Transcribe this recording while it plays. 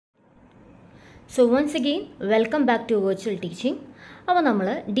So once again, welcome back to virtual teaching. അപ്പോൾ നമ്മൾ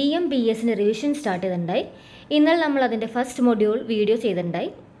DMBSന്റെ revision start ചെയ്തിട്ടുണ്ടായി. ഇന്നലെ നമ്മൾ അതിൻ്റെ ഫസ്റ്റ് മൊഡ്യൂൾ വീഡിയോ ചെയ്തിട്ടുണ്ടായി.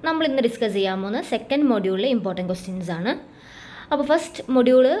 നമ്മൾ ഇന്ന് ഡിസ്കസ് ചെയ്യാൻ പോകുന്ന സെക്കൻഡ് മൊഡ്യൂളിലെ ഇമ്പോർട്ടൻറ്റ് ക്വസ്റ്റ്യൻസ് ആണ്. അപ്പോൾ ഫസ്റ്റ്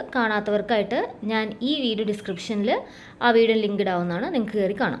മൊഡ്യൂൾ കാണാത്തവർക്കായിട്ട് ഞാൻ ഈ വീഡിയോ ഡിസ്ക്രിപ്ഷനിൽ ആ വീഡിയോ ലിങ്ക് ഇടാവുന്നതാണ്, നിങ്ങൾക്ക്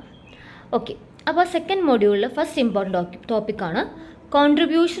കയറി കാണാം. ഓക്കെ, അപ്പോൾ സെക്കൻഡ് മൊഡ്യൂളിൽ ഫസ്റ്റ് ഇമ്പോർട്ടൻറ്റ് ടോപ്പിക്കാണ്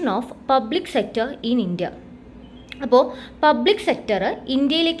contribution of public sector in India. അപ്പോൾ പബ്ലിക് സെക്ടർ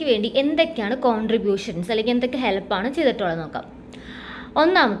ഇന്ത്യയിലേക്ക് വേണ്ടി എന്തൊക്കെയാണ് കോൺട്രിബ്യൂഷൻസ് അല്ലെങ്കിൽ എന്തൊക്കെ ഹെൽപ്പാണ് ചെയ്തിട്ടുള്ളത് നോക്കാം.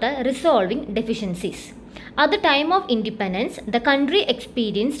 ഒന്നാമത്തെ, resolving deficiencies. At the time of independence, the country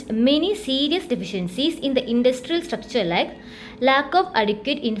experienced many serious deficiencies in the industrial structure like lack of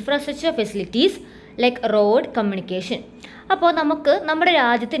adequate infrastructure facilities like road communication. അപ്പോൾ നമുക്ക് നമ്മുടെ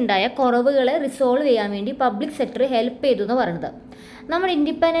രാജ്യത്തുണ്ടായ കുറവുകളെ റിസോൾവ് ചെയ്യാൻ വേണ്ടി പബ്ലിക് സെക്ടർ ഹെൽപ്പ് ചെയ്തു എന്ന് പറയുന്നത്. നമ്മുടെ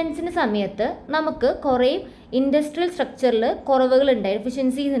ഇൻഡിപെൻഡൻസിൻ്റെ സമയത്ത് നമുക്ക് കുറേ ഇൻഡസ്ട്രിയൽ സ്ട്രക്ചറിൽ കുറവുകളുണ്ടായി,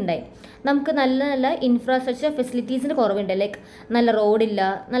 ഡെഫിഷ്യൻസീസ് ഉണ്ടായി. നമുക്ക് നല്ല നല്ല ഇൻഫ്രാസ്ട്രക്ചർ ഫെസിലിറ്റീസിൻ്റെ കുറവുണ്ട്, ലൈക്ക് നല്ല റോഡില്ല,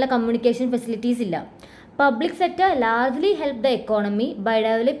 നല്ല കമ്മ്യൂണിക്കേഷൻ ഫെസിലിറ്റീസ് ഇല്ല. Public sector largely help the economy by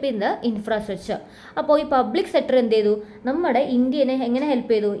developing the infrastructure. അപ്പോൾ ഈ പബ്ലിക് സെക്ടർ എന്ത് ചെയ്തു, നമ്മുടെ ഇന്ത്യനെ എങ്ങനെ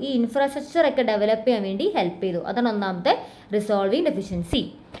ഹെൽപ്പ് ചെയ്തു, ഈ ഇൻഫ്രാസ്ട്രക്ചർ ഒക്കെ ഡെവലപ്പ് ചെയ്യാൻ വേണ്ടി ഹെൽപ്പ് ചെയ്തു. അതാണ് ഒന്നാമത്തെ, റിസോൾവിങ് ഡെഫിഷ്യൻസി.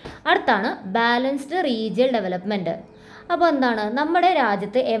 അടുത്താണ് ബാലൻസ്ഡ് റീജിയൽ ഡെവലപ്മെൻറ്റ്. അപ്പോൾ എന്താണ്, നമ്മുടെ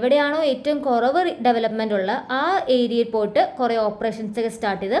രാജ്യത്ത് എവിടെയാണോ ഏറ്റവും കുറവ് ഡെവലപ്മെൻ്റ് ഉള്ള ആ ഏരിയയിൽ പോയിട്ട് കുറേ ഓപ്പറേഷൻസ് ഒക്കെ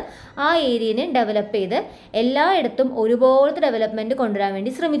സ്റ്റാർട്ട് ചെയ്ത് ആ ഏരിയനെ ഡെവലപ്പ് ചെയ്ത് എല്ലായിടത്തും ഒരുപോലത്തെ ഡെവലപ്മെൻറ്റ് കൊണ്ടുവരാൻ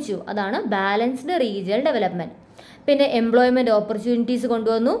വേണ്ടി ശ്രമിച്ചു. അതാണ് ബാലൻസ്ഡ് റീജിയൽ ഡെവലപ്മെൻറ്റ്. പിന്നെ എംപ്ലോയ്മെൻറ്റ് ഓപ്പർച്യൂണിറ്റീസ്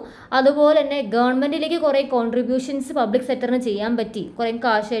കൊണ്ടുവന്നു. അതുപോലെ തന്നെ ഗവൺമെൻറ്റിലേക്ക് കുറേ കോൺട്രിബ്യൂഷൻസ് പബ്ലിക് സെക്ടറിന് ചെയ്യാൻ പറ്റി. കുറേ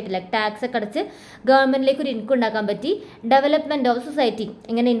കാശായിട്ട് ലൈക്ക് ടാക്സ് ഒക്കെ അടച്ച് ഗവൺമെൻറ്റിലേക്ക് ഒരു ഇൻകം ഉണ്ടാക്കാൻ പറ്റി. ഡെവലപ്മെൻറ്റ് ഓഫ് സൊസൈറ്റി,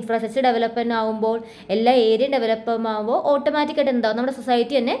 ഇങ്ങനെ ഇൻഫ്രാസ്ട്രക്ചർ ഡെവലപ്മെൻറ്റ് ആകുമ്പോൾ എല്ലാ ഏരിയയും ഡെവലപ്പ് ആകുമ്പോൾ ഓട്ടോമാറ്റിക്കായിട്ട് എന്താവും, നമ്മുടെ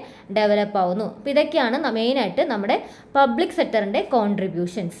സൊസൈറ്റി തന്നെ ഡെവലപ്പ് ആവുന്നു. അപ്പോൾ ഇതൊക്കെയാണ് മെയിനായിട്ട് നമ്മുടെ പബ്ലിക് സെക്ടറിൻ്റെ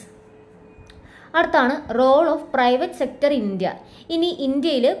കോൺട്രിബ്യൂഷൻസ്. അടുത്താണ് role of private sector in India. ഇനി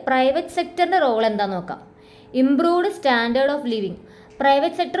ഇന്ത്യയിൽ പ്രൈവറ്റ് സെക്ടറിൻ്റെ റോൾ എന്താണെന്ന് നോക്കാം. Improved standard of living.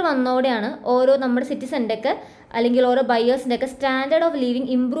 Private sector വന്നതോടെയാണ് ഓരോ നമ്മുടെ സിറ്റിസൻ്റെ ഒക്കെ അല്ലെങ്കിൽ ഓരോ ബയേഴ്സിൻ്റെ ഒക്കെ സ്റ്റാൻഡേർഡ് ഓഫ് ലിവിങ്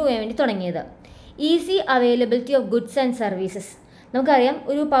ഇംപ്രൂവ് ചെയ്യാൻ വേണ്ടി തുടങ്ങിയത്. Easy availability of goods and services. നമുക്കറിയാം,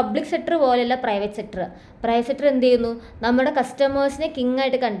 ഒരു പബ്ലിക് സെക്ടർ പോലെയല്ല പ്രൈവറ്റ് സെക്ടർ. പ്രൈവറ്റ് സെക്ടർ എന്ത് ചെയ്യുന്നു, നമ്മുടെ കസ്റ്റമേഴ്സിനെ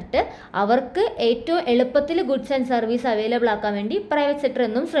കിങ്ങായിട്ട് കണ്ടിട്ട് അവർക്ക് ഏറ്റവും എളുപ്പത്തിൽ ഗുഡ്സ് ആൻഡ് സർവീസ് അവൈലബിൾ ആക്കാൻ വേണ്ടി പ്രൈവറ്റ് സെക്ടർ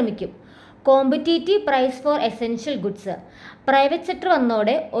എന്നും ശ്രമിക്കും. Competitive price four essential goods. Private sector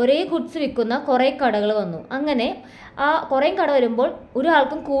വന്നതോടെ ഒരേ ഗുഡ്സ് വിൽക്കുന്ന കുറേ കടകൾ വന്നു. അങ്ങനെ ആ കുറേ കട വരുമ്പോൾ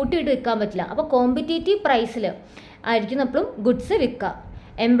ഒരാൾക്കും കൂട്ടിയിട്ട് വിൽക്കാൻ പറ്റില്ല. അപ്പോൾ കോമ്പറ്റീറ്റീവ് പ്രൈസിൽ ആയിരിക്കും എപ്പോഴും ഗുഡ്സ് വിൽക്കുക.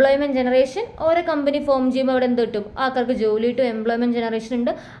 എംപ്ലോയ്മെൻറ്റ് ജനറേഷൻ, ഓരോ കമ്പനി ഫോം ചെയ്യുമ്പോൾ അവിടെ എന്ത് കിട്ടും, ആൾക്കാർക്ക് ജോലി കിട്ടും, എംപ്ലോയ്മെൻറ്റ് ജനറേഷൻ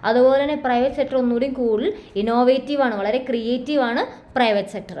ഉണ്ട്. അതുപോലെ തന്നെ പ്രൈവറ്റ് സെക്ടർ ഒന്നുകൂടി കൂടുതൽ ഇന്നോവേറ്റീവാണ്, വളരെ ക്രിയേറ്റീവാണ്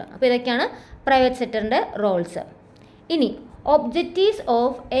പ്രൈവറ്റ് സെക്ടർ. അപ്പോൾ ഇതൊക്കെയാണ് പ്രൈവറ്റ് സെക്ടറിൻ്റെ റോൾസ്. ഇനി ഒബ്ജക്റ്റീവ്സ്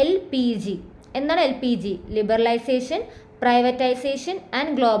ഓഫ് LPG. എന്താണ് LPG? Liberalisation, privatisation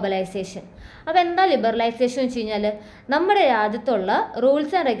and globalisation. അപ്പോൾ എന്താ ലിബറലൈസേഷൻ എന്ന് വെച്ച് കഴിഞ്ഞാൽ, നമ്മുടെ രാജ്യത്തുള്ള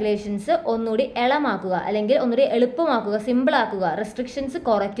റൂൾസ് ആൻഡ് റെഗുലേഷൻസ് ഒന്നുകൂടി എളമാക്കുക അല്ലെങ്കിൽ ഒന്നുകൂടി എളുപ്പമാക്കുക, സിമ്പിളാക്കുക, റെസ്ട്രിക്ഷൻസ്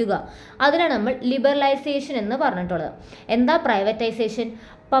കുറയ്ക്കുക. അതിനാണ് നമ്മൾ ലിബറലൈസേഷൻ എന്ന് പറഞ്ഞിട്ടുള്ളത്. എന്താ പ്രൈവറ്റൈസേഷൻ?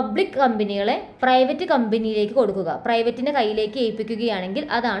 പബ്ലിക് കമ്പനികളെ പ്രൈവറ്റ് കമ്പനിയിലേക്ക് കൊടുക്കുക, പ്രൈവറ്റിൻ്റെ കയ്യിലേക്ക് ഏൽപ്പിക്കുകയാണെങ്കിൽ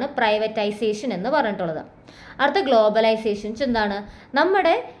അതാണ് പ്രൈവറ്റൈസേഷൻ എന്ന് പറഞ്ഞിട്ടുള്ളത്. അടുത്ത ഗ്ലോബലൈസേഷൻ എന്താണ്,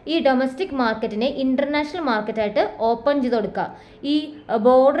 നമ്മുടെ ഈ ഡൊമസ്റ്റിക് മാർക്കറ്റിനെ ഇൻ്റർനാഷണൽ മാർക്കറ്റായിട്ട് ഓപ്പൺ ചെയ്ത് കൊടുക്കുക. ഈ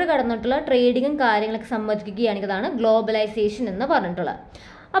ബോർഡർ കടന്നിട്ടുള്ള ട്രേഡിങ്ങും കാര്യങ്ങളൊക്കെ സമ്മതിക്കുകയാണെങ്കിൽ അതാണ് ഗ്ലോബലൈസേഷൻ എന്ന് പറഞ്ഞിട്ടുള്ളത്.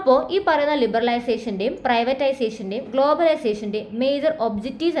 അപ്പോൾ ഈ പറയുന്ന ലിബറലൈസേഷൻ്റെയും പ്രൈവറ്റൈസേഷൻ്റെയും ഗ്ലോബലൈസേഷൻ്റെയും മേജർ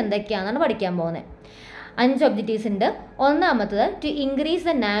ഒബ്ജക്റ്റീവ്സ് എന്തൊക്കെയാണെന്നാണ് പഠിക്കാൻ പോകുന്നത്. 5 ഒബ്ജക്റ്റീവ്സ് ഉണ്ട്. ഒന്നാമത്തത്, to increase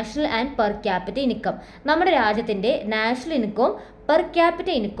the national and per capita income. നമ്മുടെ രാജ്യത്തിൻ്റെ നാഷണൽ ഇൻകവും പെർ ക്യാപിറ്റ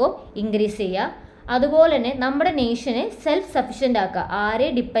ഇൻകവും ഇൻക്രീസ് ചെയ്യുക. അതുപോലെ തന്നെ നമ്മുടെ നേഷനെ സെൽഫ് സഫിഷ്യൻ്റ് ആക്കുക,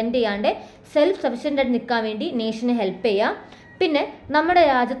 ആരെയും ഡിപ്പെൻഡ് ചെയ്യാണ്ട് സെൽഫ് സഫിഷ്യൻ്റ് ആയിട്ട് നിൽക്കാൻ വേണ്ടി നേഷനെ ഹെൽപ്പ് ചെയ്യുക. പിന്നെ നമ്മുടെ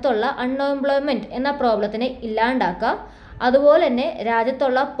രാജ്യത്തുള്ള അൺഎംപ്ലോയ്മെൻറ്റ് എന്ന പ്രോബ്ലത്തിനെ ഇല്ലാണ്ടാക്കുക. അതുപോലെ തന്നെ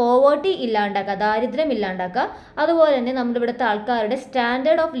രാജ്യത്തുള്ള പോവേർട്ടി ഇല്ലാണ്ടാക്കുക, ദാരിദ്ര്യം ഇല്ലാണ്ടാക്കുക. അതുപോലെ തന്നെ നമ്മുടെ ഇവിടുത്തെ ആൾക്കാരുടെ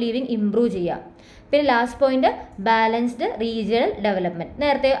സ്റ്റാൻഡേർഡ് ഓഫ് ലിവിങ് ഇംപ്രൂവ് ചെയ്യുക. പിന്നെ last point, balanced regional development.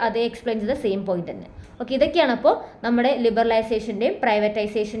 നേരത്തെ അതേ എക്സ്പ്ലെയിൻ ചെയ്ത സെയിം പോയിന്റ് തന്നെ. ഓക്കെ, ഇതൊക്കെയാണ് അപ്പോൾ നമ്മുടെ ലിബറലൈസേഷൻ്റെയും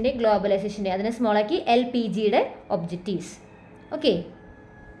പ്രൈവറ്റൈസേഷൻ്റെയും ഗ്ലോബലൈസേഷൻ്റെയും, അതിനെ സ്മോളാക്കി LPGയുടെ ഒബ്ജക്റ്റീവ്സ്. ഓക്കെ,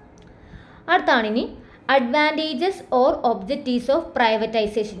 അടുത്താണ് ഇനി advantages or objectives of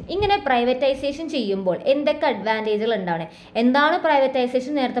privatisation. ഇങ്ങനെ പ്രൈവറ്റൈസേഷൻ ചെയ്യുമ്പോൾ എന്തൊക്കെ അഡ്വാൻറ്റേജുകൾ ഉണ്ടാവണേ, എന്താണ്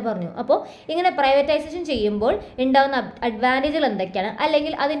പ്രൈവറ്റൈസേഷൻ നേരത്തെ പറഞ്ഞു. അപ്പോൾ ഇങ്ങനെ പ്രൈവറ്റൈസേഷൻ ചെയ്യുമ്പോൾ ഉണ്ടാകുന്ന അഡ്വാൻറ്റേജുകൾ എന്തൊക്കെയാണ്,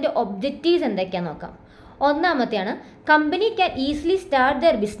 അല്ലെങ്കിൽ അതിൻ്റെ ഒബ്ജക്റ്റീവ്സ് എന്തൊക്കെയാണെന്ന് നോക്കാം. ഒന്നാമത്തെയാണ്, company can easily start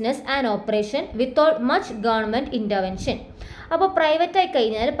there business and operation without much government intervention. അപ്പോൾ പ്രൈവറ്റ് ആയി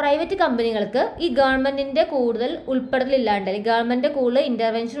കഴിഞ്ഞാൽ പ്രൈവറ്റ് കമ്പനികൾക്ക് ഈ ഗവൺമെൻറ്റിൻ്റെ കൂടുതൽ ഉൾപ്പെടലില്ലാണ്ട്, അല്ലെങ്കിൽ ഗവൺമെൻറ്റിൻ്റെ കൂടുതൽ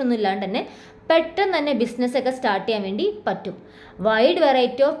ഇൻ്റർവെൻഷൻ ഒന്നും ഇല്ലാണ്ട് തന്നെ പെട്ടെന്ന് തന്നെ ബിസിനസ്സൊക്കെ സ്റ്റാർട്ട് ചെയ്യാൻ വേണ്ടി പറ്റും. Wide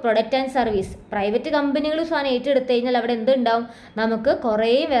variety of product and service. Private കമ്പനികൾ സാധനം ഏറ്റെടുത്ത് കഴിഞ്ഞാൽ അവിടെ എന്തുണ്ടാവും, നമുക്ക്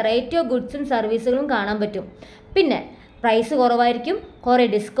കുറേ വെറൈറ്റി ഓഫ് ഗുഡ്സും സർവീസുകളും കാണാൻ പറ്റും. പിന്നെ പ്രൈസ് കുറവായിരിക്കും, കുറേ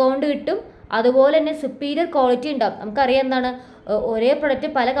ഡിസ്കൗണ്ട് കിട്ടും, അതുപോലെ തന്നെ സുപ്പീരിയർ ക്വാളിറ്റി ഉണ്ടാവും. നമുക്കറിയാം എന്താണ്, ഒരേ പ്രൊഡക്റ്റ്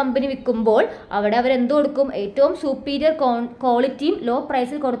പല കമ്പനി വിൽക്കുമ്പോൾ അവിടെ അവരെന്ത് കൊടുക്കും, ഏറ്റവും സുപ്പീരിയർ ക്വാളിറ്റിയും ലോ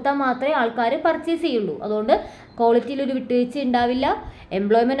പ്രൈസിൽ കൊടുത്താൽ മാത്രമേ ആൾക്കാർ പർച്ചേസ് ചെയ്യുള്ളൂ. അതുകൊണ്ട് ക്വാളിറ്റിയിൽ ഒരു വിട്ടുവീഴ്ച ഉണ്ടാവില്ല.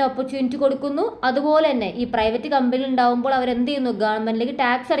 എംപ്ലോയ്മെൻറ്റ് ഓപ്പർച്യൂണിറ്റി കൊടുക്കുന്നു. അതുപോലെ തന്നെ ഈ പ്രൈവറ്റ് കമ്പനി ഉണ്ടാകുമ്പോൾ അവരെന്ത് ചെയ്യുന്നു, ഗവൺമെൻറ്റിലേക്ക്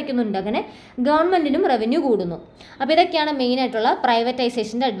ടാക്സ് അടയ്ക്കുന്നുണ്ട്. അങ്ങനെ ഗവൺമെൻറ്റിനും റവന്യൂ കൂടുന്നു. അപ്പോൾ ഇതൊക്കെയാണ് മെയിനായിട്ടുള്ള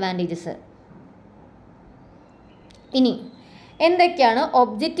പ്രൈവറ്റൈസേഷൻ്റെ അഡ്വാൻറ്റേജസ്. ഇനി എന്തൊക്കെയാണ്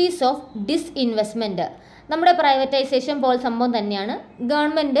ഒബ്ജക്റ്റീവ്സ് ഓഫ് ഡിസ്ഇൻവെസ്റ്റ്മെൻറ്റ്? നമ്മുടെ പ്രൈവറ്റൈസേഷൻ പോലെ സംഭവം തന്നെയാണ്.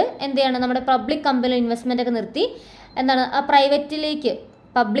 ഗവൺമെൻറ് എന്ത് ചെയ്യണം, നമ്മുടെ പബ്ലിക് കമ്പനി ഇൻവെസ്റ്റ്മെൻ്റ് ഒക്കെ നിർത്തി എന്താണ് ആ പ്രൈവറ്റിലേക്ക്,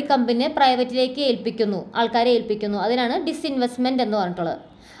 പബ്ലിക് കമ്പനിയെ പ്രൈവറ്റിലേക്ക് ഏൽപ്പിക്കുന്നു, ആൾക്കാരെ ഏൽപ്പിക്കുന്നു. അതിനാണ് ഡിസ്ഇൻവെസ്റ്റ്മെൻറ്റ് എന്ന് പറഞ്ഞിട്ടുള്ളത്.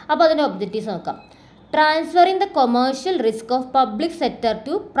 അപ്പോൾ അതിൻ്റെ ഒബ്ജക്റ്റീവ്സ് നോക്കാം. Transferring the commercial risk of public sector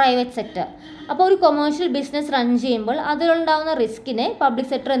to private sector. അപ്പോൾ ഒരു കൊമേഴ്ഷ്യൽ ബിസിനസ് റൺ ചെയ്യുമ്പോൾ അതിലുണ്ടാകുന്ന റിസ്കിനെ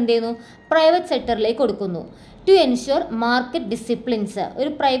പബ്ലിക് സെക്ടർ എന്ത് ചെയ്യുന്നു, പ്രൈവറ്റ് സെക്ടറിലേക്ക് കൊടുക്കുന്നു. To ensure market disciplines. ഒരു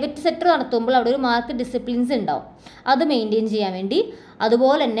പ്രൈവറ്റ് സെക്ടർ നടത്തുമ്പോൾ അവിടെ ഒരു മാർക്കറ്റ് ഡിസിപ്ലിൻസ് ഉണ്ടാവും, അത് മെയിൻറ്റെയിൻ ചെയ്യാൻ വേണ്ടി.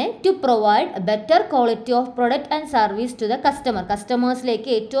 അതുപോലെ തന്നെ to provide better quality of product and service to the customer.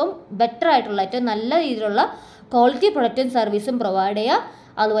 കസ്റ്റമേഴ്സിലേക്ക് ഏറ്റവും ബെറ്റർ ആയിട്ടുള്ള, ഏറ്റവും നല്ല രീതിയിലുള്ള ക്വാളിറ്റി പ്രൊഡക്റ്റും സർവീസും പ്രൊവൈഡ് ചെയ്യുക.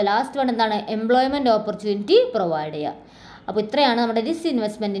 അതുപോലെ ലാസ്റ്റ് വൺ എന്താണ്, എംപ്ലോയ്മെൻറ്റ് ഓപ്പർച്യൂണിറ്റി പ്രൊവൈഡ് ചെയ്യുക. അപ്പോൾ ഇത്രയാണ് നമ്മുടെ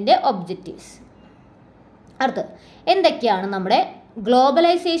ഡിസ്ഇൻവെസ്റ്റ്മെൻറ്റിൻ്റെ ഒബ്ജക്റ്റീവ്സ്. അടുത്ത് എന്തൊക്കെയാണ് നമ്മുടെ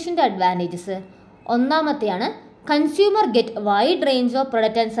ഗ്ലോബലൈസേഷൻ്റെ advantages? ഒന്നാമത്തെയാണ് consumer get wide range of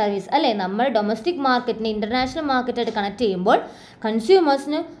product and service. അല്ലേ, നമ്മൾ ഡൊമസ്റ്റിക് മാർക്കറ്റിനെ ഇൻ്റർനാഷണൽ മാർക്കറ്റായിട്ട് കണക്ട് ചെയ്യുമ്പോൾ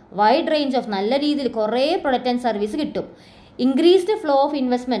കൺസ്യൂമേഴ്സിന് വൈഡ് റേഞ്ച് ഓഫ് നല്ല രീതിയിൽ കുറേ പ്രൊഡക്റ്റ് ആൻഡ് സർവീസ് കിട്ടും. Increased flow of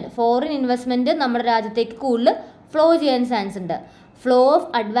investment. Foreign investment നമ്മുടെ രാജ്യത്തേക്ക് കൂടുതൽ ഫ്ലോ ചെയ്യാൻ ചാൻസ് ഉണ്ട്. Flow of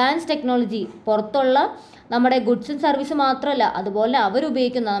advance technology. പുറത്തുള്ള നമ്മുടെ ഗുഡ്സും സർവീസും മാത്രമല്ല, അതുപോലെ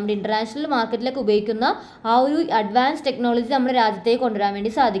അവരുപയോഗിക്കുന്ന നമ്മുടെ ഇൻ്റർനാഷണൽ മാർക്കറ്റിലേക്ക് ഉപയോഗിക്കുന്ന ആ ഒരു അഡ്വാൻസ് ടെക്നോളജി നമ്മുടെ രാജ്യത്തേക്ക് കൊണ്ടുവരാൻ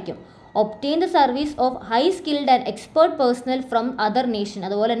വേണ്ടി സാധിക്കും. Obtain the service of high skilled and expert personal from other nation.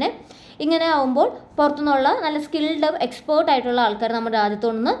 അതുപോലെ തന്നെ ഇങ്ങനെ ആകുമ്പോൾ പുറത്തുനിന്നുള്ള നല്ല സ്കിൽഡ് എക്സ്പേർട്ട് ആയിട്ടുള്ള ആൾക്കാർ നമ്മുടെ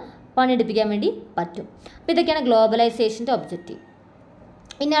രാജ്യത്തു നിന്ന് പണിയെടുപ്പിക്കാൻ വേണ്ടി പറ്റും. അപ്പോൾ ഇതൊക്കെയാണ് ഗ്ലോബലൈസേഷൻ്റെ ഒബ്ജക്റ്റീവ്.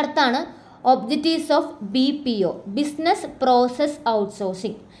 ഇനി അടുത്താണ് objectives of BPO, business process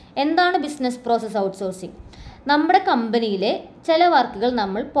outsourcing. എന്താണ് ബിസിനസ് പ്രോസസ് ഔട്ട്സോഴ്സിങ്? നമ്മുടെ കമ്പനിയിലെ ചില വർക്കുകൾ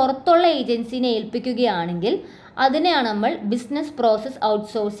നമ്മൾ പുറത്തുള്ള ഏജൻസിനെ ഏൽപ്പിക്കുകയാണെങ്കിൽ അതിനെയാണ് നമ്മൾ ബിസിനസ് പ്രോസസ്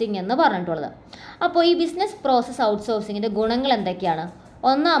ഔട്ട്സോഴ്സിങ് എന്ന് പറഞ്ഞിട്ടുള്ളത്. അപ്പോൾ ഈ ബിസിനസ് പ്രോസസ് ഔട്ട്സോഴ്സിങ്ങിൻ്റെ ഗുണങ്ങൾ എന്തൊക്കെയാണ്?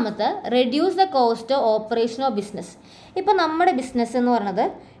 ഒന്നാമത്തെ, reduce the cost of operation of business. ഇപ്പോൾ നമ്മുടെ ബിസിനസ് എന്ന് പറയുന്നത്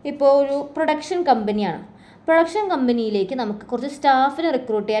ഇപ്പോൾ ഒരു പ്രൊഡക്ഷൻ കമ്പനിയാണ്. പ്രൊഡക്ഷൻ കമ്പനിയിലേക്ക് നമുക്ക് കുറച്ച് സ്റ്റാഫിനെ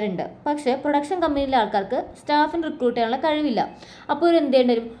റിക്രൂട്ട് ചെയ്യാനുണ്ട്. പക്ഷേ പ്രൊഡക്ഷൻ കമ്പനിയിലെ ആൾക്കാർക്ക് സ്റ്റാഫിനെ റിക്രൂട്ട് ചെയ്യാനുള്ള കഴിവില്ല. അപ്പോൾ ഒരു എന്ത്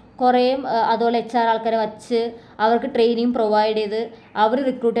ചെയ്യേണ്ടി വരും, കുറേ അതുപോലെ HR ആൾക്കാരെ വച്ച് അവർക്ക് ട്രെയിനിങ് പ്രൊവൈഡ് ചെയ്ത് അവർ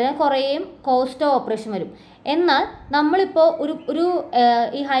റിക്രൂട്ട് ചെയ്യാൻ കുറേ കോസ്റ്റ് ഓഫ് ഓപ്പറേഷൻ വരും. എന്നാൽ നമ്മളിപ്പോൾ ഒരു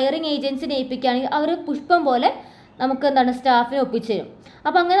ഈ ഹയറിങ് ഏജൻസിനെ ഏൽപ്പിക്കുകയാണെങ്കിൽ അവർ പുഷ്പം പോലെ നമുക്ക് എന്താണ് സ്റ്റാഫിനെ ഒപ്പിച്ച് തരും.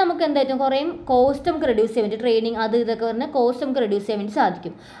 അപ്പോൾ അങ്ങനെ നമുക്ക് എന്തായിട്ടും കുറേ കോസ്റ്റ് നമുക്ക് റെഡ്യൂസ് ചെയ്യാൻ വേണ്ടി, ട്രെയിനിങ് അത് ഇതൊക്കെ പറഞ്ഞാൽ കോസ്റ്റ് നമുക്ക് റെഡ്യൂസ് ചെയ്യാൻ വേണ്ടി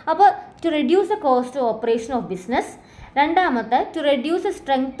സാധിക്കും. അപ്പോൾ to reduce the cost of operation of business. രണ്ടാമത്തെ, to reduce the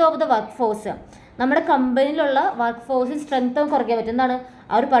strength of the work force. നമ്മുടെ കമ്പനിയിലുള്ള വർക്ക് ഫോഴ്സിൽ സ്ട്രെങ്ത് കുറയ്ക്കാൻ പറ്റും. എന്താണ്,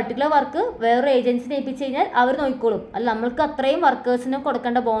 ആ ഒരു പർട്ടിക്കുലർ വർക്ക് വേറൊരു ഏജൻസിനെ ഏൽപ്പിച്ച് കഴിഞ്ഞാൽ അവർ നോക്കിക്കോളും. അല്ല, നമ്മൾക്ക് അത്രയും വർക്കേഴ്സിന്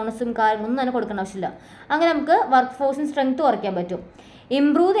കൊടുക്കേണ്ട ബോണസും കാര്യങ്ങളൊന്നും തന്നെ കൊടുക്കേണ്ട ആവശ്യമില്ല. അങ്ങനെ നമുക്ക് വർക്ക് ഫോഴ്സിന് സ്ട്രെങ്ത് കുറയ്ക്കാൻ പറ്റും.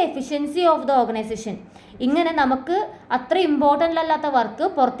 Improve the efficiency of the organisation. ഇങ്ങനെ നമുക്ക് അത്ര ഇമ്പോർട്ടൻ്റ് അല്ലാത്ത വർക്ക്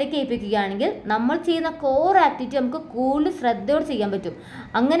പുറത്തേക്ക് ഏൽപ്പിക്കുകയാണെങ്കിൽ നമ്മൾ ചെയ്യുന്ന കോർ ആക്ടിവിറ്റി നമുക്ക് കൂടുതൽ ശ്രദ്ധയോടെ ചെയ്യാൻ പറ്റും.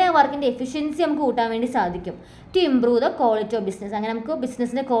 അങ്ങനെ ആ വർക്കിൻ്റെ എഫിഷ്യൻസി നമുക്ക് കൂട്ടാൻ വേണ്ടി സാധിക്കും. To improve the quality of business. അങ്ങനെ നമുക്ക്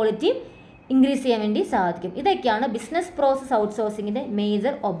ബിസിനസ്സിൻ്റെ ക്വാളിറ്റി ഇൻക്രീസ് ചെയ്യാൻ വേണ്ടി സാധിക്കും. ഇതൊക്കെയാണ് business process ഔട്ട്സോഴ്സിങ്ങിൻ്റെ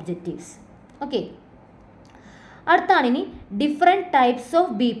major objectives. Okay, അടുത്താണ് ഇനി ഡിഫറെൻറ്റ് ടൈപ്സ്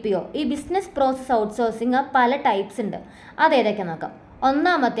ഓഫ് BPO. ഈ ബിസിനസ് പ്രോസസ് ഔട്ട്സോഴ്സിങ് പല ടൈപ്സ് ഉണ്ട്. അതേതൊക്കെ നോക്കാം.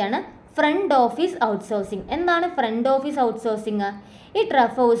 ഒന്നാമത്തെയാണ് ഫ്രണ്ട് ഓഫീസ് ഔട്ട്സോഴ്സിങ്. എന്താണ് front office outsourcing? It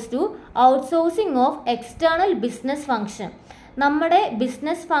refers to outsourcing of external business function. നമ്മുടെ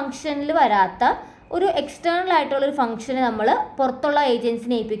ബിസിനസ് ഫംഗ്ഷനിൽ വരാത്ത ഒരു എക്സ്റ്റേണൽ ആയിട്ടുള്ളൊരു ഫംഗ്ഷനെ നമ്മൾ പുറത്തുള്ള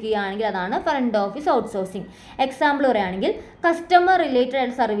ഏജൻസിനെ ഏൽപ്പിക്കുകയാണെങ്കിൽ അതാണ് ഫ്രണ്ട് ഓഫീസ് ഔട്ട്സോഴ്സിങ്. എക്സാമ്പിൾ പറയുകയാണെങ്കിൽ കസ്റ്റമർ റിലേറ്റഡ്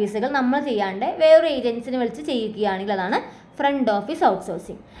ആയിട്ട് സർവീസുകൾ നമ്മൾ ചെയ്യാണ്ട് വേറൊരു ഏജൻസിനെ വിളിച്ച് ചെയ്യുകയാണെങ്കിൽ അതാണ് front office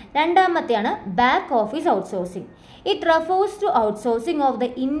outsourcing. രണ്ടാമത്തെയാണ് back office outsourcing. It refers to outsourcing of the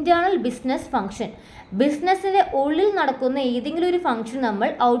internal business function. ബിസിനസ്സിൻ്റെ ഉള്ളിൽ നടക്കുന്ന ഏതെങ്കിലും ഒരു ഫംഗ്ഷൻ നമ്മൾ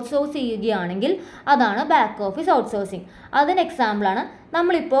ഔട്ട്സോഴ്സ് ചെയ്യുകയാണെങ്കിൽ അതാണ് ബാക്ക് ഓഫീസ് ഔട്ട്സോഴ്സിങ്. അതിന് എക്സാമ്പിളാണ്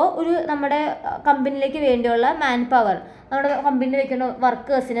നമ്മളിപ്പോൾ നമ്മുടെ കമ്പനിയിലേക്ക് വേണ്ടിയുള്ള മാൻ പവർ, നമ്മുടെ കമ്പനിയിൽ വെക്കുന്ന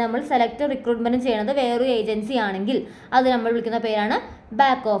വർക്കേഴ്സിനെ നമ്മൾ സെലക്ട് റിക്രൂട്ട്മെൻറ്റ് ചെയ്യുന്നത് വേറൊരു ഏജൻസി ആണെങ്കിൽ അത് നമ്മൾ വിളിക്കുന്ന പേരാണ്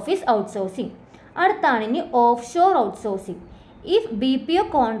ബാക്ക് ഓഫീസ് ഔട്ട്സോഴ്സിങ്. അടുത്താണ് ഇനി of shore outsourcing. If BPO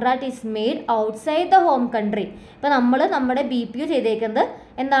contract is made outside the home country. ഇപ്പോൾ നമ്മൾ നമ്മുടെ BPO ചെയ്തേക്കുന്നത്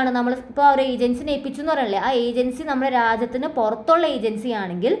എന്താണ്, നമ്മൾ ഇപ്പോൾ ഒരു ഏജൻസിനെ ഏൽപ്പിച്ചു എന്ന് പറയല്ലേ, ആ ഏജൻസി നമ്മുടെ രാജ്യത്തിന് പുറത്തുള്ള ഏജൻസി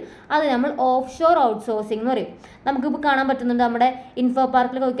ആണെങ്കിൽ അത് നമ്മൾ ഓഫ് ഷോർ ഔട്ട്സോഴ്സിംഗ് എന്ന് പറയും. നമുക്കിപ്പോൾ കാണാൻ പറ്റുന്നുണ്ട്, നമ്മുടെ ഇൻഫോ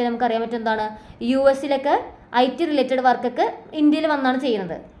പാർക്കിലൊക്കെ നോക്കിയാൽ നമുക്ക് അറിയാൻ പറ്റും എന്താണ്, US IT റിലേറ്റഡ് വർക്കൊക്കെ ഇന്ത്യയിൽ വന്നാണ്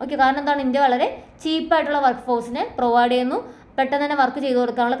ചെയ്യുന്നത്. ഓക്കെ, കാരണം എന്താണ്, ഇന്ത്യ വളരെ ചീപ്പായിട്ടുള്ള വർക്ക് ഫോഴ്സിനെ പ്രൊവൈഡ് ചെയ്യുന്നു, പെട്ടെന്ന് തന്നെ വർക്ക് ചെയ്തു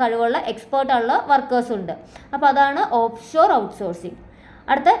കൊടുക്കാനുള്ള കഴിവുള്ള എക്സ്പേർട്ടുള്ള വർക്കേഴ്സും ഉണ്ട്. അപ്പോൾ അതാണ് ഓഫ് ഷോർ ഔട്ട്സോഴ്സിംഗ്.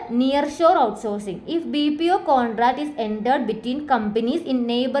 അടുത്ത near shore outsourcing. If BPO contract is entered between companies in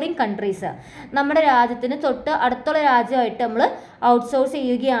neighbouring countries. നമ്മുടെ രാജ്യത്തിന് തൊട്ട് അടുത്തുള്ള രാജ്യമായിട്ട് നമ്മൾ ഔട്ട്സോഴ്സ്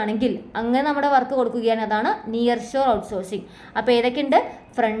ചെയ്യുകയാണെങ്കിൽ, അങ്ങനെ നമ്മുടെ വർക്ക് കൊടുക്കുകയാണ്, അതാണ് നിയർ ഷോർ ഔട്ട്സോഴ്സിംഗ്. അപ്പോൾ ഏതൊക്കെയുണ്ട്,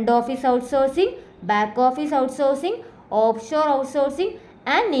 front office outsourcing, back office outsourcing, of shore outsourcing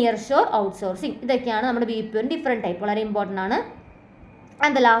and near shore outsourcing. ഇതൊക്കെയാണ് നമ്മുടെ BPO ഡിഫറെൻറ്റ് ടൈപ്പ്, വളരെ ഇമ്പോർട്ടൻ്റ് ആണ്.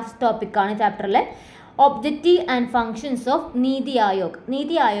 ആൻഡ് ദ ലാസ്റ്റ് ടോപ്പിക്കാണ് ചാപ്റ്ററിലെ objective and functions of NITI Aayog.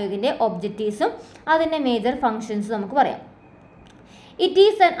 നീതി ആയോഗിൻ്റെ ഒബ്ജക്റ്റീവ്സും അതിൻ്റെ മേജർ ഫങ്ഷൻസും നമുക്ക് പറയാം. It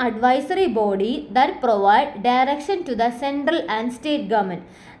is an advisory body that provide direction to the central and state government.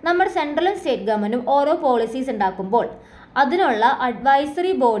 നമ്മുടെ സെൻട്രലും സ്റ്റേറ്റ് ഗവൺമെൻറ്റും ഓരോ പോളിസീസ് ഉണ്ടാക്കുമ്പോൾ അതിനുള്ള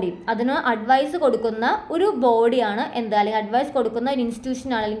അഡ്വൈസറി ബോഡി, അതിന് അഡ്വൈസ് കൊടുക്കുന്ന ഒരു ബോഡിയാണ് എന്ത്, അല്ലെങ്കിൽ അഡ്വൈസ് കൊടുക്കുന്ന ഒരു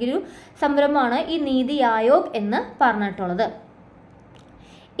ഇൻസ്റ്റിറ്റ്യൂഷനാണ് അല്ലെങ്കിൽ ഒരു സംരംഭമാണ് ഈ നീതി ആയോഗ് എന്ന് പറഞ്ഞിട്ടുള്ളത്.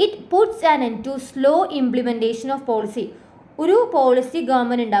 It puts an end to slow implementation of policy. ഒരു പോളിസി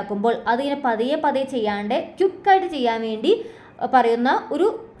ഗവൺമെൻറ് ഉണ്ടാക്കുമ്പോൾ അതിങ്ങനെ പതിയെ ചെയ്യാണ്ട് ക്വിക്കായിട്ട് ചെയ്യാൻ വേണ്ടി പറയുന്ന ഒരു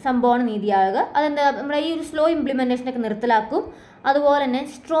സംഭവമാണ് നീതി ആയോഗ്. അതെന്താ, നമ്മുടെ ഈ ഒരു സ്ലോ ഇംപ്ലിമെൻറ്റേഷനൊക്കെ നിർത്തലാക്കും. അതുപോലെ തന്നെ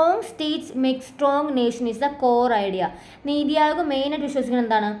strong States make strong nation is the core idea. NITI Aayog മെയിനായിട്ട് വിശ്വസിക്കുന്നത്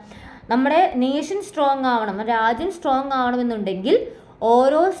എന്താണ്, നമ്മുടെ നേഷൻ സ്ട്രോങ് ആവണം, രാജ്യം സ്ട്രോങ് ആവണമെന്നുണ്ടെങ്കിൽ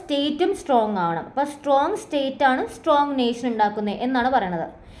ഓരോ സ്റ്റേറ്റും സ്ട്രോങ് ആവണം. അപ്പോൾ സ്ട്രോങ് സ്റ്റേറ്റാണ് സ്ട്രോങ് നേഷൻ ഉണ്ടാക്കുന്നത് എന്നാണ് പറയുന്നത്.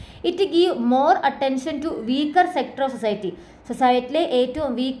 It give more attention to weaker sector of society. സൊസൈറ്റിയിലെ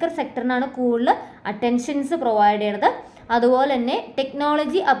ഏറ്റവും വീക്കർ സെക്ടറിനാണ് കൂടുതൽ അറ്റൻഷൻസ് പ്രൊവൈഡ് ചെയ്യുന്നത്. അതുപോലെ തന്നെ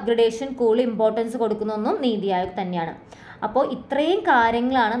ടെക്നോളജി അപ്ഗ്രഡേഷൻ കൂടുതൽ ഇമ്പോർട്ടൻസ് കൊടുക്കുന്നതൊന്നും നീതി ആയോഗ് തന്നെയാണ്. അപ്പോൾ ഇത്രയും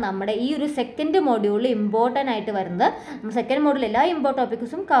കാര്യങ്ങളാണ് നമ്മുടെ ഈ ഒരു സെക്കൻഡ് മൊഡ്യൂളിൽ ഇമ്പോർട്ടൻ്റ് ആയിട്ട് വരുന്നത്. നമ്മൾ സെക്കൻഡ് മൊഡ്യൂളിൽ എല്ലാ ഇമ്പോർട്ടൻ്റ്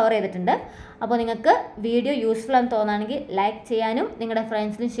ടോപ്പിക്സും കവർ ചെയ്തിട്ടുണ്ട്. അപ്പോൾ നിങ്ങൾക്ക് വീഡിയോ യൂസ്ഫുൾ ആണെന്ന് തോന്നുകയാണെങ്കിൽ ലൈക്ക് ചെയ്യാനും നിങ്ങളുടെ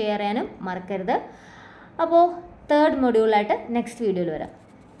ഫ്രണ്ട്സിനും ഷെയർ ചെയ്യാനും മറക്കരുത്. അപ്പോൾ തേർഡ് മൊഡ്യൂളായിട്ട് നെക്സ്റ്റ് വീഡിയോയിൽ വരാം.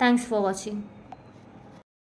 Thanks for watching.